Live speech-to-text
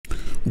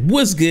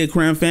What's good,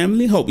 Crown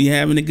family? Hope you're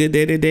having a good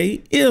day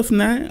today. If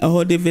not, I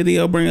hope this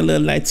video bring a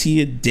little light to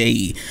your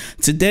day.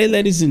 Today,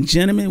 ladies and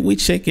gentlemen, we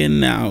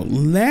checking out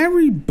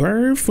Larry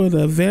Bird for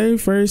the very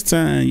first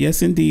time.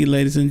 Yes, indeed,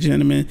 ladies and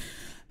gentlemen.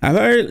 I've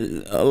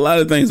heard a lot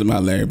of things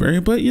about Larry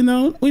Bird, but you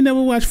know, we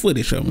never watch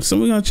footage of him. So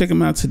we're gonna check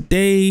him out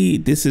today.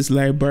 This is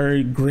Larry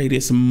Bird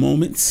Greatest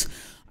Moments.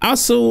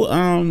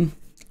 Also,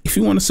 if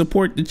you want to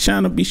support the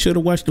channel, be sure to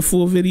watch the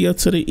full video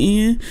to the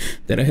end.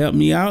 That'll help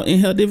me out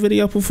and help the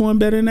video perform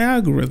better in the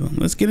algorithm.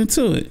 Let's get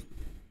into it.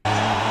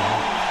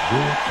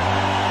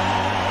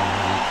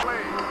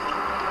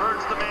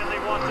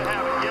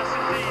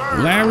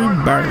 Larry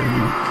Bird.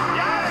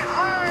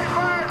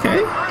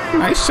 Okay,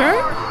 nice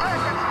shot.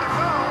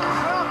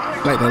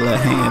 Like that little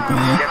hand thing.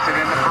 Gets it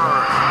in the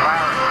bird.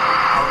 Larry,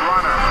 a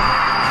runner.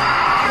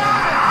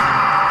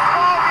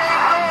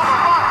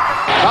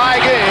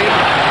 Tie game.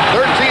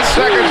 13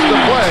 seconds to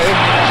play.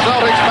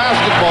 Celtics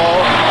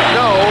basketball.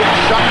 No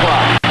shot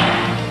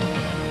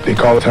clock. They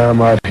called a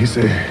timeout. He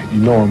said, "You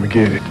know I'm gonna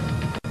get it."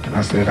 And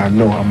I said, "I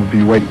know. I'm gonna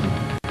be waiting."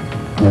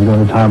 I'm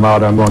going to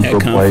timeout. I'm going to That go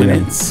play.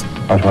 confidence.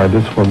 All right,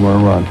 this is what we're going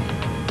to run.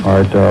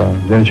 All right,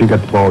 then you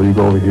get the ball. You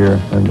go over here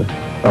and you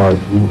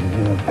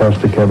pass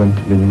to Kevin.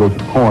 Then you go to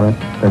the corner.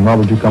 Then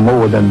Robert, you come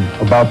over. Then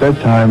about that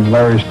time,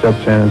 Larry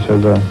steps in and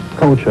says,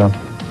 "Coach, why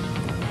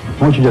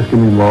don't you just give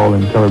me the ball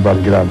and tell everybody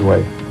to get out of the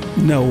way?"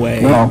 No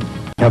way. Well,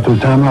 after the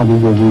timeout,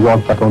 we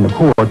walk back on the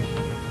court.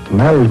 And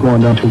Larry's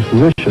going down to his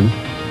position.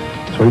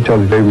 So he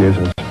tells Xavier,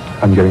 says,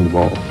 "I'm getting the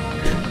ball."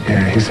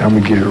 Yeah, he said, "I'm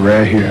gonna get it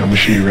right here. I'm gonna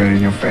shoot it right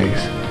in your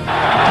face." 10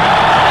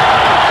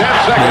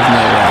 There's seconds.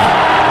 no way.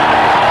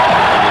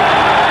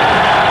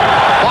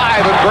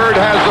 5 and Bird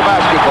has the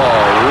basketball.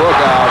 Look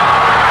out.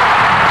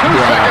 2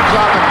 seconds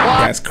on the clock.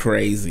 That's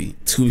crazy.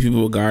 2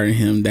 people guarding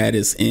him. That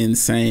is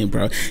insane,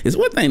 bro. It's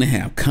one thing to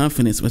have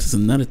confidence, but it's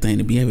another thing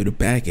to be able to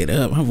back it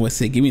up. My voice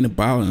said, "Give me the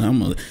ball, and I'm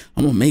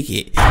gonna make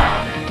it."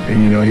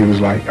 And you know, he was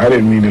like, "I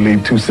didn't mean to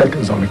leave 2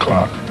 seconds on the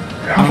clock."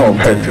 I walked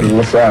back to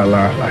the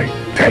sideline like,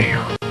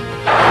 damn.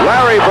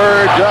 Larry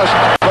Bird just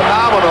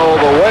phenomenal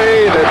the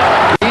way that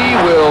he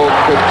will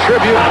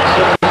contribute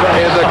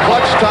in the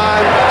clutch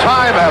time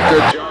after.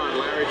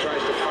 Larry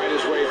tries to fight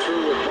his way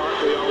through with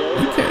Barkley all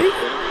over. Okay.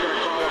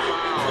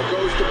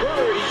 Goes to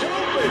Bird. He's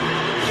open.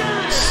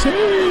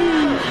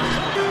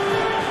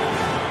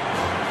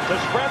 To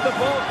spread the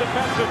Bulls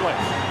defensively.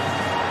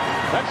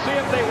 Let's see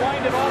if they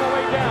wind it all the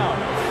way down.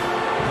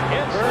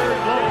 Inside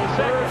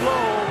Bird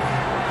low.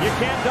 You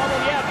can't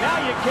double yet. Now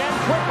you can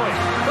quickly.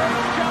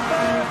 First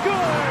jumper,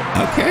 good.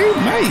 Okay,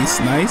 nice.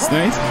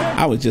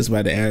 I was just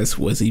about to ask,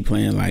 was he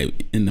playing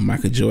like in the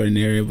Michael Jordan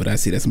area? But I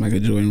see that's Michael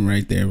Jordan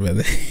right there,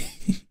 brother.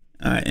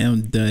 I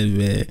am done,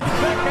 man.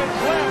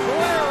 Seconds left.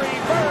 Larry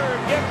Bird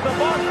gives the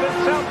Boston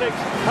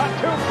Celtics a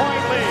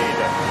 2-point lead.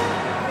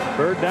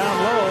 Bird down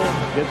low,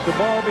 gets the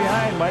ball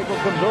behind. Michael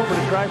comes over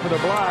to try for the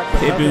block.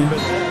 Pippen.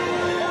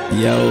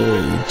 Yo,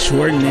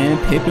 Jordan and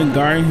Pippen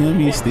guarding him.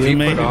 He still If you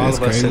made it. put all That's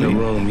of us crazy. in the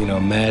room, you know,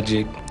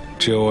 Magic,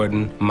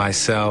 Jordan,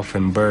 myself,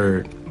 and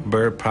Bird.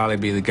 Bird probably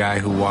be the guy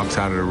who walks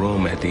out of the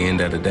room at the end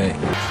of the day.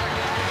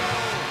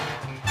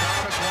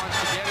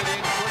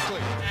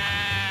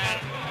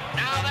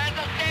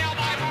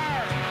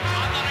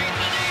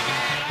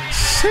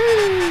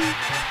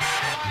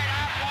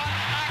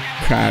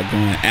 Crowd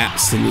going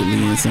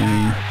absolutely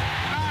insane.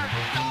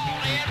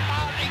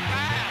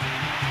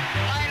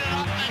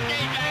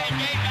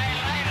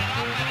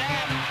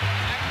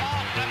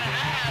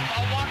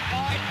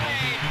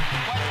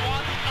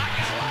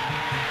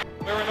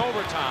 They're in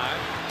overtime,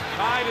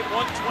 tied at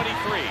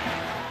 123.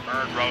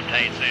 Bird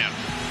rotates in.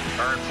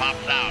 Bird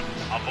pops out,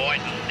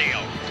 avoids the steal,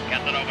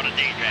 gets it over to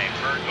DJ.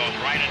 Bird goes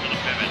right into the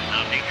pivot.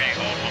 Now DJ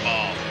holds the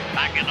ball.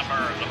 Back in the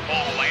Bird. The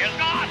fall away is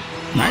gone.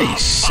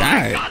 Nice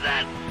shot.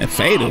 That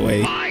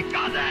fadeaway. My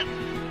God, that.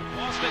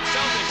 Boston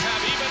Celtics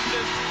have evened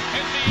this.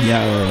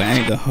 Yo, I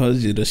ain't gonna hold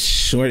you. The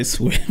shorts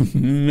were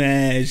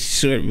mad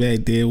short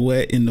back there.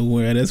 What in the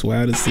world? That's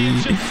wild to see.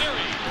 Series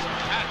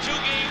at 2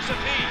 games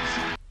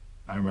apiece.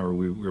 I remember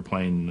we were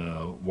playing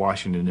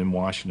Washington in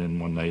Washington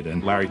one night,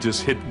 and Larry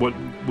just hit what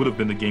would have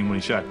been the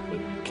game-winning shot, but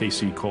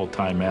KC called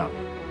timeout.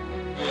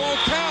 It won't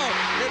count.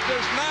 It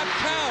does not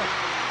count.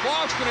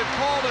 Boston had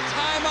called a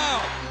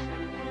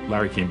timeout.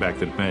 Larry came back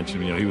to the bench,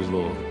 and you know he was a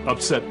little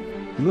upset.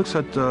 He looks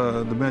at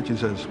the bench and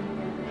says,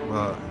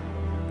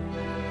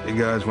 "Hey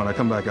guys, when I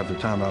come back after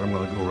timeout, I'm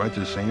going to go right to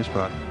the same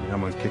spot and I'm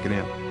going to kick it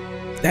in."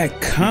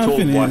 That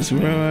confidence,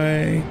 Washington,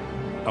 Roy.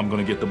 I'm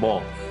going to get the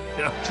ball.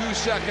 2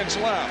 seconds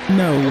left.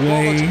 No the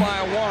way. Bullets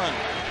by 1.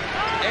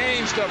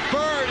 Aims to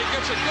Bird. He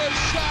gets a good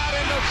shot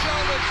in the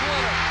Celtics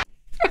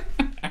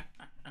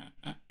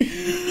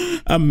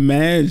winner.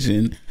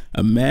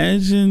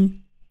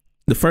 Imagine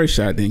the first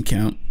shot didn't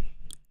count.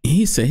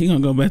 He said he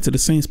gonna go back to the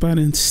same spot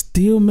and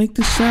still make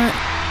the shot.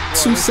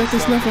 2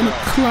 seconds left on the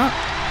clock.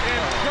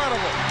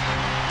 Incredible.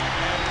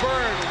 And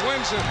Bird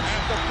wins it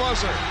at the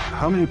buzzer.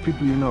 How many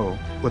people you know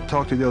would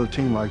talk to the other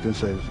team like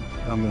this and says,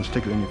 "I'm going to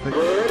stick it in your face"?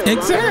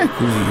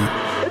 Exactly.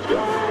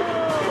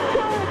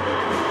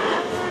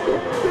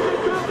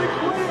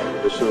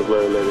 soon as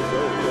Larry let it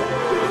go.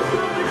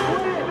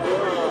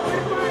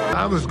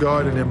 I was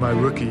guarding in my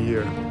rookie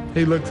year.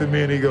 He looked at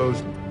me and he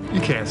goes, "You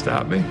can't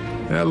stop me."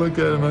 And I looked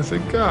at him and I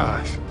said,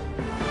 "Gosh,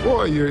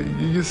 boy,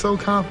 you're so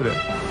confident.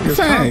 You're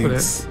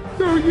Thanks.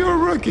 confident. You're a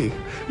rookie.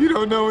 You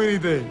don't know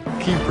anything."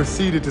 He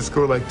proceeded to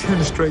score like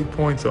 10 straight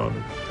points on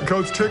me. The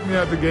coach took me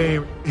out the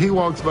game. He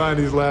walks by and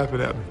he's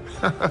laughing at me.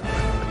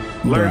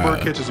 Larry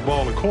Bird catches the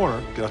ball in the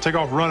corner. I take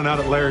off running out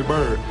at Larry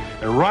Bird.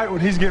 And right when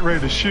he's getting ready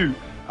to shoot,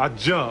 I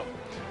jump.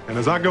 And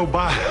as I go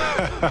by,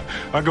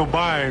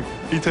 him,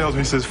 he tells me,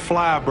 he says,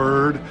 "Fly,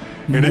 Bird."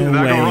 And,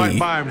 I go right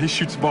by him, and he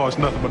shoots the ball. It's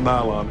nothing but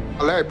nylon.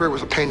 Larry Bird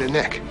was a pain in the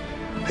neck.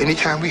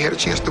 Anytime we had a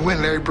chance to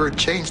win, Larry Bird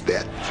changed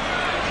that.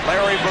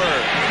 Larry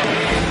Bird.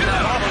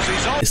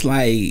 It's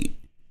like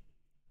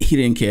he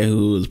didn't care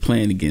who was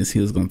playing against. He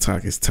was gonna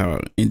talk his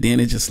talk, and then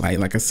it's just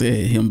like I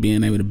said, him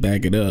being able to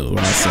back it up.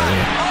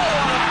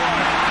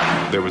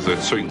 There was a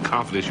certain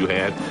confidence you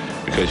had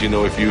because, you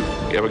know, if you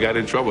ever got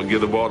in trouble,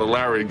 give the ball to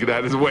Larry and get out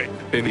of his way,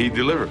 and he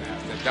delivered.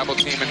 The double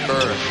team and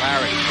Bird.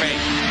 Larry, fake,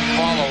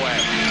 fall away.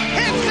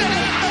 Hits it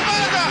at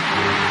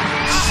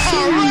the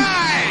All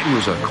right! He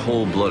was a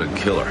cold-blooded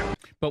killer.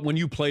 But when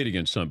you played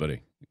against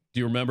somebody, do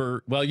you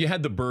remember? Well, you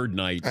had the Bird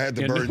night. I had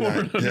the Bird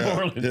night.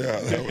 Yeah,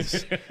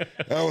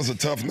 that was a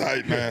tough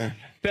night, man.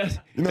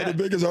 The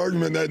biggest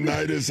argument that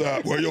night is,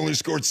 well, you only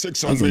scored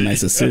 6 on me. That was a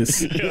nice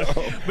assist.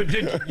 But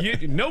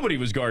nobody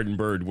was guarding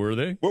Bird, were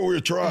they? Well, we were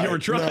trying. You were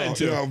trying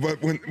to. No,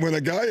 but when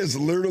a guy is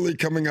literally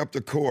coming up the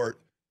court,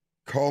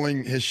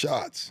 calling his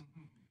shots,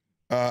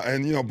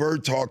 and, you know,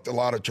 Bird talked a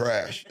lot of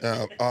trash.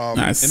 And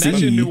that's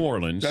in New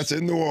Orleans. That's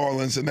in New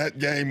Orleans. In that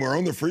game, we're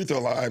on the free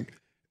throw line,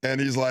 and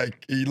he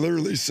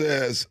literally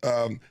says,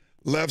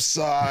 left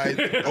side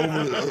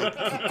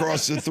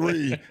across the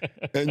 3,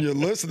 and you're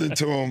listening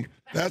to him.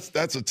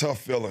 That's a tough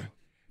feeling,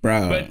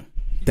 bro.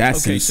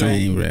 That's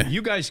insane, bro.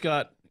 You guys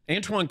got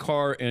Antoine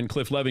Carr and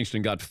Cliff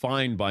Levingston got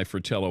fined by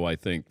Fratello, I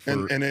think,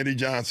 and Eddie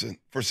Johnson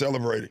for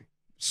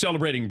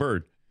celebrating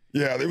Bird.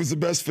 Yeah, it was the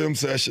best film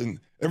session.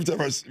 Every time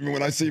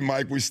when I see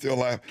Mike, we still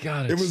laugh.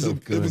 God, it was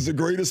the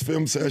greatest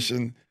film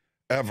session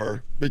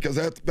ever because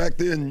back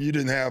then you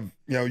didn't have,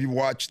 you know, you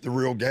watched the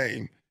real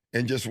game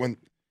and just went,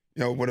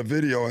 you know, with a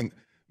video, and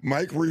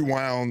Mike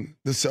rewound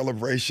the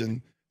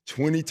celebration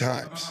 20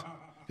 times.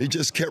 He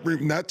just kept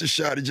not the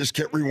shot. He just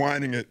kept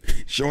rewinding it,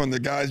 showing the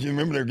guys. You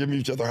remember they're giving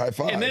each other high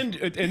five.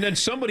 And then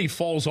somebody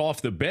falls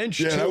off the bench.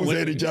 Yeah, too. that was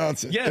Eddie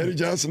Johnson. Yeah. Eddie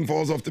Johnson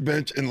falls off the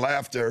bench in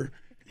laughter.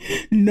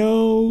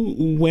 No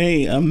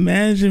way!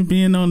 Imagine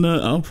being on the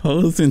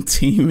opposing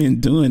team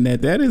and doing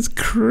that. That is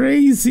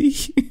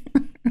crazy.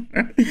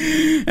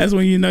 That's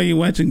when you know you're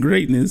watching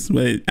greatness.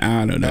 But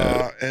I don't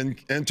know. And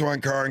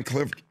Antoine Carr and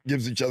Cliff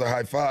gives each other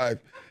high five,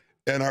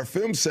 and our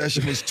film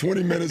session was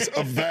 20 minutes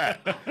of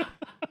that.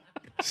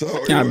 So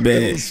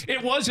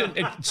it wasn't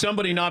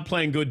somebody not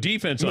playing good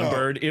defense on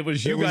Bird. It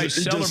was you guys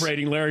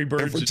celebrating Larry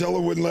Bird. And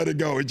Fratello wouldn't let it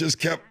go. He just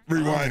kept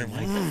rewinding.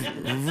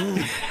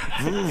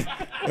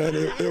 And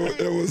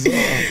it was.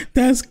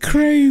 That's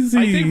crazy.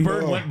 I think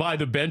Bird went by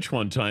the bench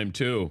one time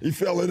too. He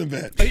fell in the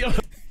bench.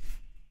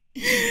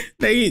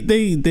 They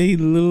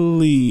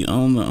literally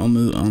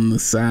on the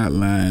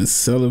sidelines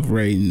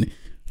celebrating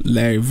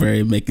Larry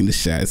Bird making the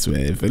shots,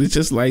 man. But it's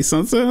just like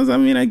sometimes, I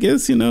mean, I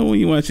guess, you know, when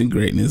you're watching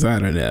greatness, I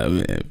don't know,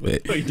 man.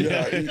 But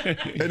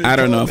I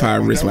don't know if I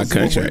risk my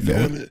contract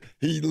though.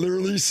 He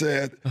literally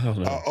said,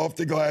 off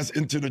the glass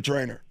into the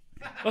trainer.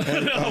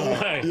 And,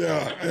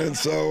 yeah, and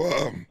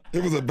so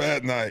it was a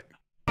bad night.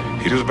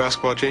 He was a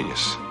basketball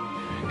genius.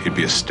 He'd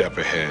be a step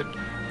ahead,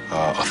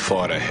 a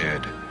thought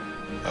ahead,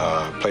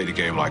 play the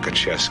game like a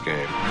chess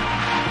game.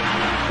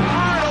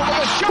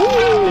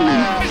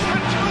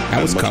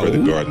 That was I'd much cold.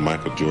 rather guard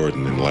Michael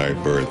Jordan than Larry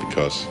Bird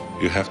because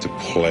you have to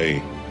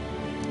play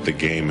the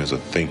game as a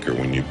thinker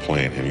when you're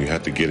playing him. You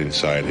have to get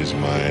inside his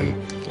mind.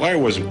 Larry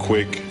wasn't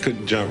quick,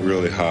 couldn't jump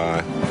really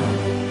high,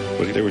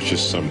 but there was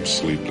just some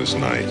sleepless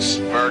nights.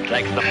 Bird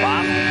takes the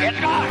pop. It's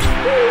gone.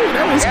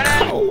 That was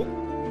cold.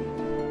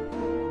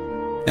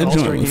 That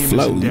joint was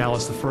floating. In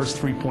Dallas, the first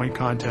three-point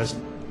contest,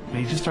 and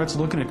he just starts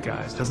looking at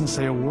guys, doesn't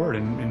say a word,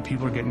 and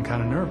people are getting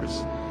kind of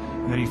nervous.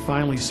 And then he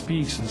finally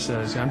speaks and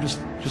says, I'm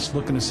just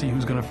looking to see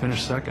who's going to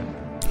finish second.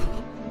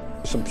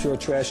 Some pure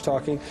trash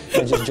talking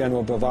and just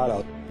general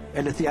bravado.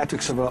 And the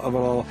theatrics of it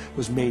all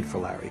was made for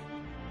Larry.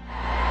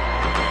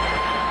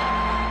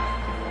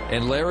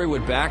 And Larry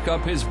would back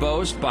up his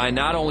boast by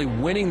not only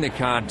winning the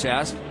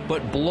contest,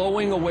 but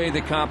blowing away the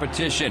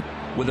competition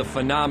with a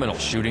phenomenal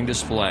shooting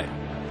display.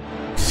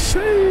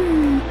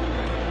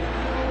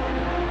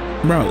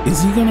 Bro,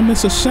 is he gonna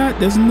miss a shot?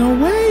 There's no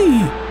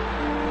way.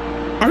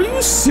 Are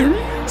you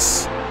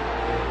serious?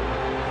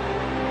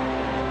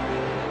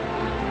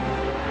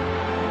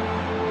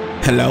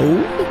 Hello?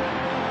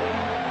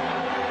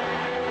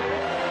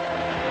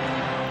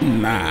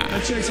 Nah.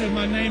 That check said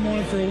my name on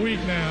it for a week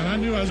now, and I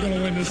knew I was going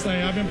to win this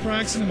thing. I've been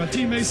practicing, and my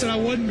teammates said I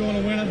wasn't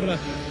going to win it, but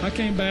I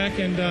came back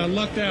and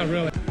lucked out,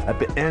 really. At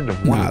the end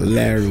of one of the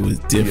Larry trips, was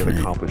different. We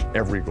had accomplished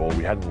every goal.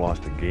 We hadn't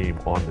lost a game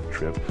on the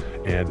trip.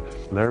 And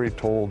Larry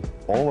told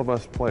all of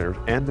us players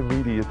and the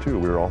media too,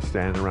 we were all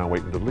standing around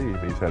waiting to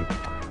leave. He said,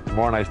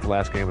 tomorrow night's the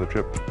last game of the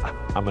trip.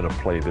 I'm going to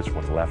play this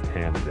one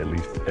left-handed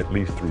at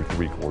least through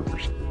 3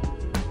 quarters.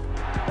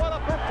 What a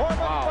performance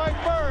by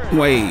Bird.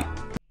 Wait,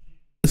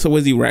 so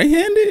was he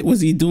right-handed? Was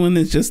he doing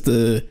this just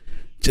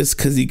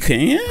because he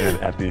can? And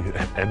at the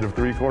end of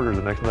 3 quarters,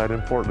 the next night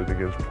in Portland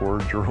against poor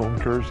Jerome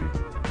Kersey,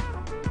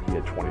 he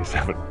had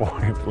 27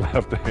 points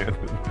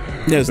left-handed.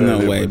 There's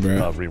no way,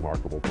 bro.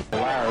 Remarkable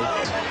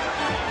performance.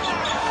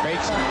 Larry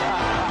fakes it.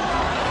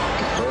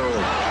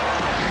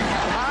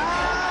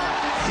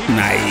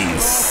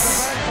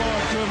 Nice.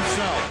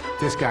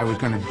 This guy was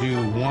going to do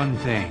one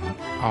thing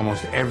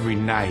almost every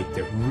night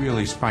that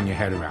really spun your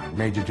head around,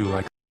 made you do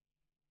like,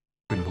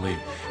 couldn't believe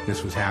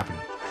this was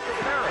happening.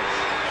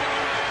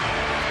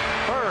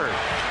 Bird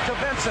to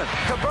Vincent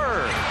to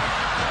Bird.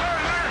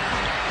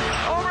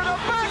 Over the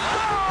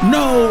backbone.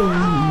 No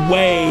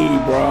way,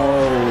 bro.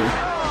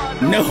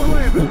 No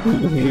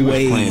He was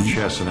way. playing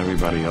chess and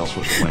everybody else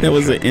was playing That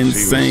was chess. an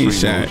insane He was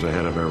 3 shot. moves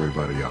ahead of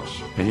everybody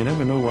else. And you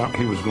never knew what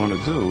he was going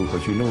to do,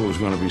 but you knew it was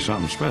going to be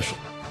something special.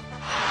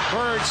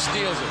 Bird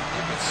steals it.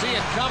 You can see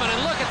it coming,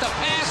 and look at the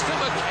pass to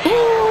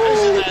McHale.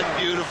 Isn't that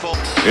beautiful?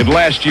 In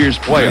last year's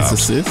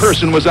playoffs,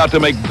 Person was out to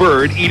make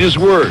Bird eat his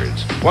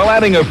words while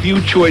adding a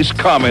few choice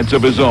comments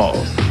of his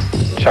own.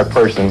 Chuck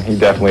Person, he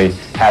definitely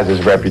has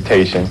his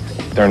reputation.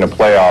 During the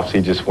playoffs, he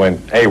just went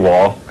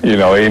AWOL, you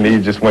know, and he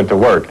just went to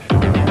work. You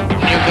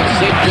can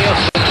see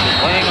Nielsen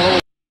playing a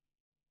little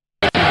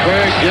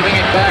Bird, giving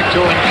it back to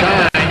him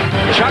kind.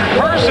 Chuck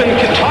Person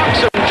can talk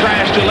some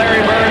trash to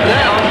Larry Bird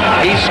now.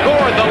 He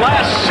scored the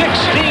last 16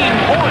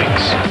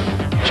 points.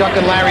 Chuck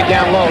and Larry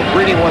down low.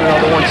 Gritty one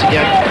another once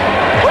again.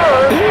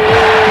 Bird.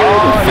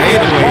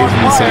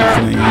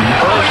 Person. And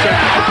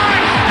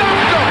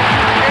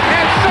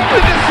had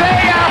something to say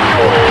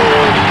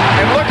afterwards.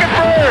 And look at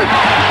Bird.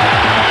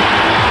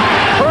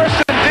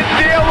 Person didn't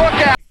dare look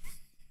at.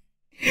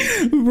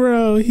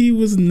 Bro, he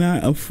was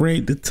not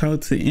afraid to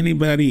talk to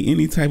anybody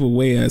any type of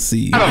way, I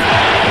see.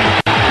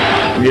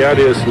 Yeah, it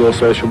is a little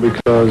special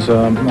because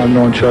I've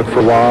known Chuck for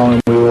a while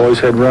and we've always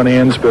had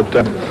run-ins, but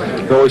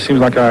it always seems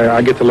like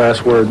I get the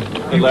last word.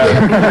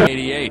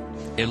 88.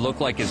 It looked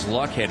like his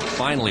luck had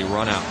finally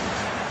run out.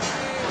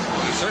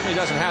 He certainly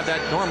doesn't have that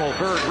normal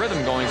Bird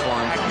rhythm going for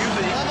him. Come on,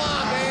 Dave.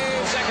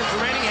 Seconds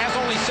remaining. Has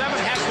only 7.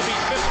 Has to be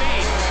 15.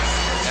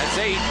 That's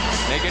 8.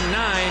 Making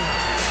 9.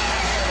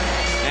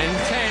 And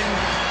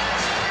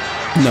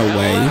 10. No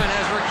way. 11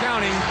 as we're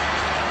counting.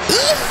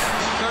 13.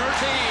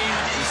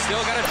 He's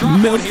still got to drop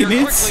one Milking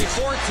here it. quickly.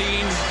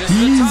 14. This is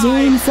He's the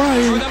tie on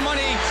fire. for the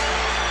money.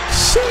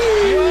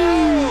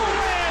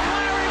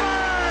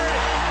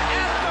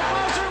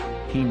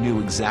 He knew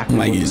exactly I'm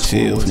what the getting score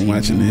chills was. from He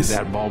watching knew this.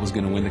 that ball was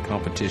going to win the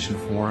competition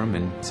for him,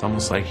 and it's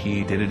almost like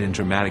he did it in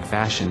dramatic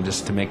fashion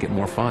just to make it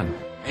more fun.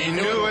 He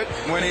knew it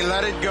when he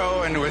let it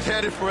go and was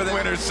headed for the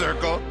winner's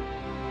circle.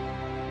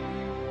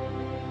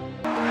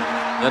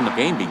 Then the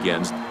game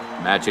begins.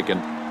 Magic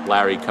and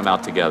Larry come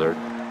out together,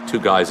 2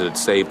 guys that had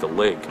saved the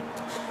league.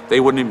 They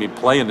wouldn't even be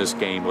playing this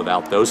game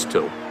without those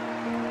 2.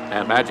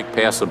 And Magic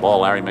passed the ball.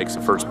 Larry makes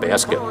the first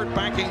basket. Bird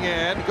banking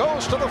in,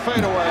 goes to the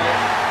fadeaway.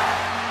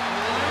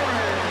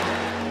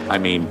 I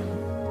mean,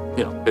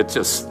 you know, it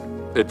just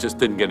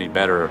didn't get any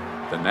better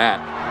than that.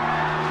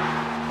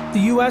 The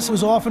U.S.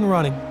 was off and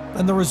running,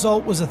 and the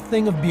result was a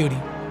thing of beauty.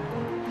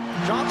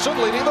 Johnson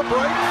leading the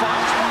break,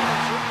 finds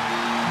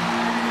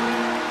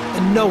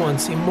And no one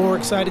seemed more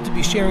excited to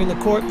be sharing the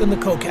court than the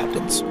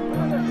co-captains.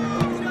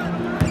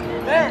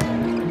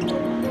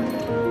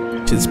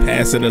 Just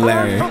pass it to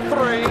Larry.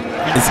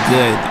 It's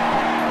good.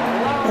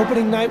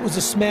 Opening night was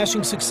a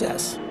smashing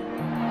success,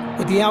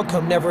 with the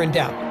outcome never in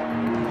doubt.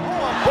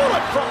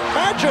 bullet from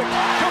Magic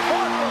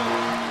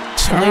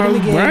to Late in the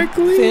game,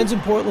 Barkley? fans in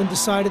Portland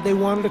decided they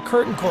wanted a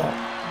curtain call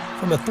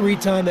from a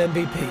 3-time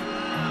MVP.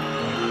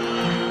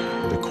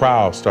 The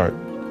crowd start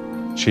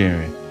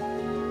cheering,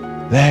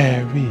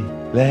 Larry,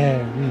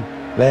 Larry,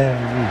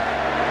 Larry.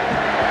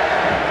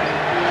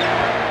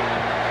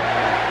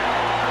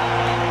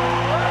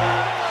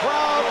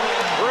 crowd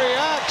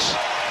reacts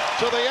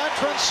to the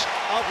entrance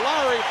of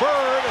Larry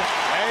Bird.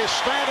 A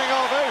standing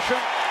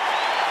ovation.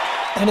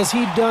 And as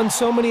he'd done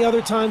so many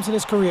other times in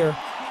his career,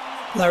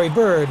 Larry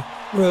Bird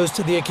rose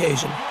to the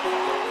occasion.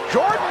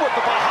 Jordan with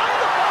the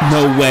behind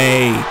No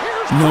way.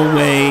 No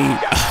way.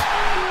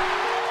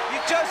 You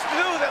just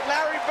knew that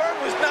Larry Bird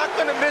was not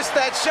going to miss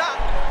that shot.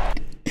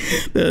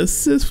 The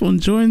assist from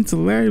Jordan to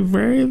Larry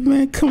Bird,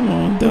 man. Come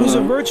on, dog. It was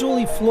a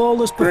virtually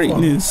flawless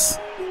Greatness.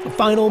 performance. The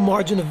final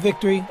margin of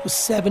victory was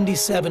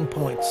 77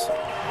 points.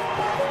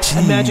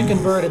 And Magic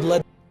and Bird had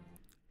led.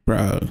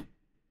 Bro.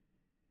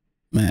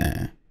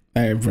 Man.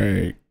 Larry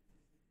Bird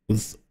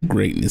was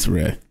greatness,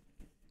 bro.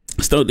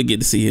 Stoked to get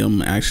to see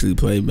him actually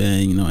play,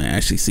 man. You know, and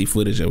actually see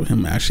footage of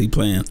him actually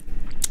playing.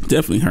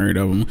 Definitely heard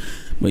of him,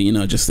 but you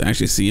know, just to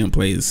actually see him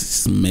play is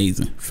just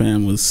amazing.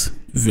 Fam was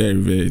Very,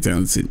 very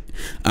talented.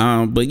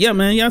 But yeah,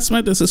 man, y'all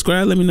smack that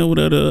subscribe. Let me know what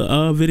other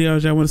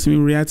videos y'all want to see me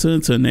react to.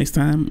 Until next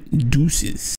time, deuces.